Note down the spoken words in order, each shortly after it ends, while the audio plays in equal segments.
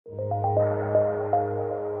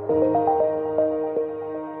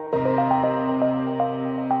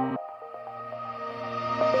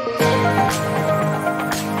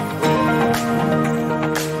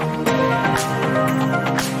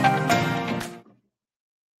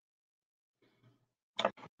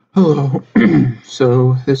Hello.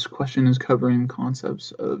 So this question is covering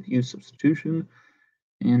concepts of u-substitution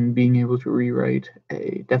and being able to rewrite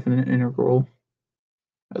a definite integral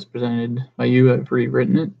as presented by you. I've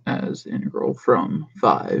rewritten it as integral from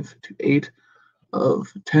 5 to 8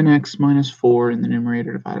 of 10x minus 4 in the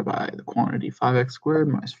numerator divided by the quantity 5x squared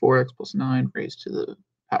minus 4x plus 9 raised to the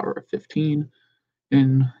power of 15,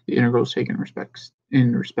 and the integral is taken in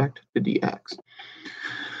respect to dx.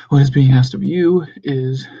 What is being asked of you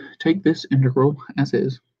is take this integral as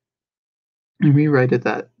is and rewrite it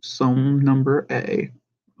that some number a,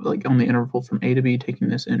 like on the interval from a to b, taking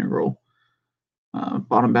this integral,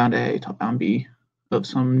 bottom bound a, top bound b, of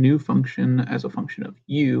some new function as a function of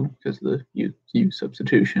u, because of the u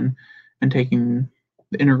substitution, and taking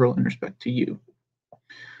the integral in respect to u.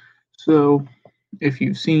 So if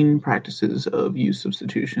you've seen practices of u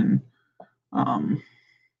substitution,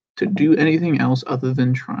 to do anything else other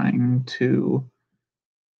than trying to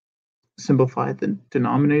simplify the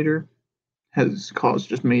denominator has caused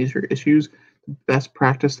just major issues. The best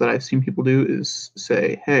practice that I've seen people do is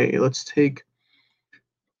say, hey, let's take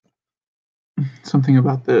something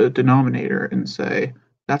about the denominator and say,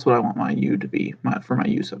 that's what I want my u to be for my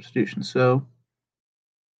u substitution. So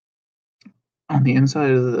on the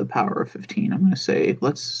inside of the power of 15, I'm going to say,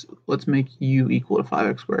 let's make u equal to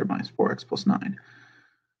 5x squared minus 4x plus 9.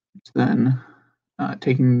 So then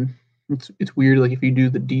taking, it's weird, like if you do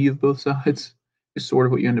the d of both sides, is sort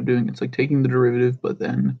of what you end up doing. It's like taking the derivative, but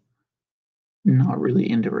then not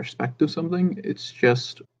really into respect of something. It's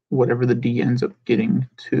just whatever the d ends up getting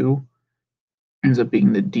to ends up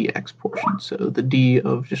being the dx portion. So the d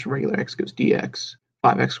of just regular x goes dx,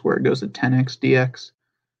 5x squared goes to 10x dx.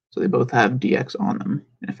 So they both have dx on them,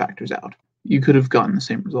 and it factors out. You could have gotten the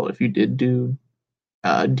same result if you did do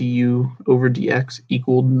du over dx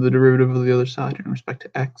equaled the derivative of the other side in respect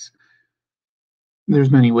to x. There's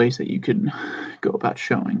many ways that you could go about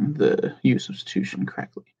showing the u substitution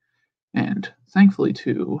correctly. And thankfully,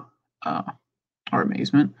 to our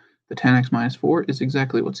amazement, the 10x minus 4 is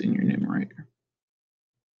exactly what's in your numerator.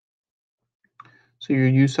 So your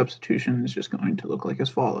u substitution is just going to look like as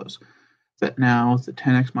follows. That now the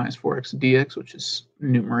 10x minus 4x dx, which is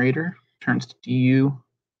numerator, turns to du.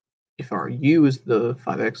 If our u is the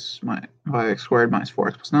 5x squared minus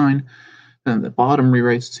 4x plus 9, then the bottom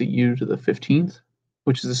rewrites to u to the 15th,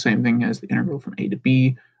 which is the same thing as the integral from a to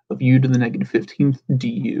b of u to the negative 15th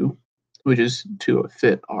du, which is to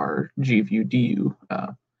fit our g of u du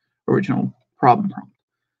original problem prompt.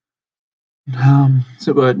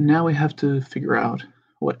 But now we have to figure out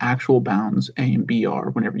what actual bounds a and b are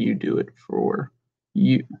whenever you do it for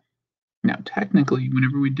u. Now, technically,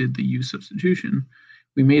 whenever we did the u substitution,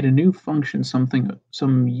 we made a new function,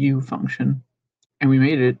 some u function, and we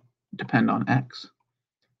made it depend on x.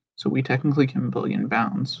 So we technically can boolean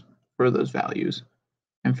bounds for those values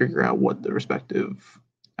and figure out what the respective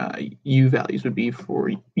u values would be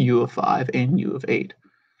for u of 5 and u of 8.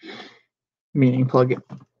 Meaning plug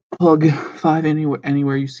 5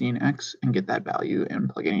 anywhere you see an x and get that value, and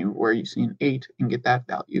plug anywhere you see an 8 and get that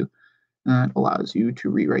value. And that allows you to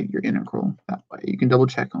rewrite your integral that way. You can double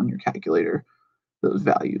check on your calculator those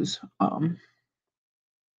values. I've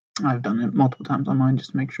done it multiple times on mine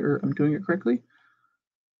just to make sure I'm doing it correctly.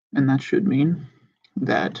 And that should mean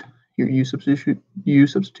that your u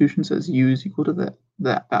substitution says u is equal to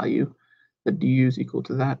that value, that du is equal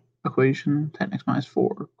to that equation, 10x minus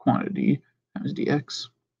 4 quantity times dx,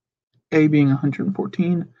 a being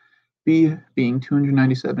 114, b being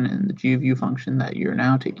 297, and the g of u function that you're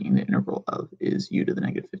now taking the integral of is u to the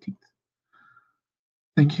negative 15th.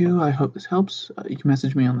 Thank you. I hope this helps. You can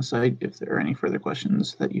message me on the site if there are any further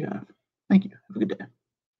questions that you have. Thank you. Have a good day.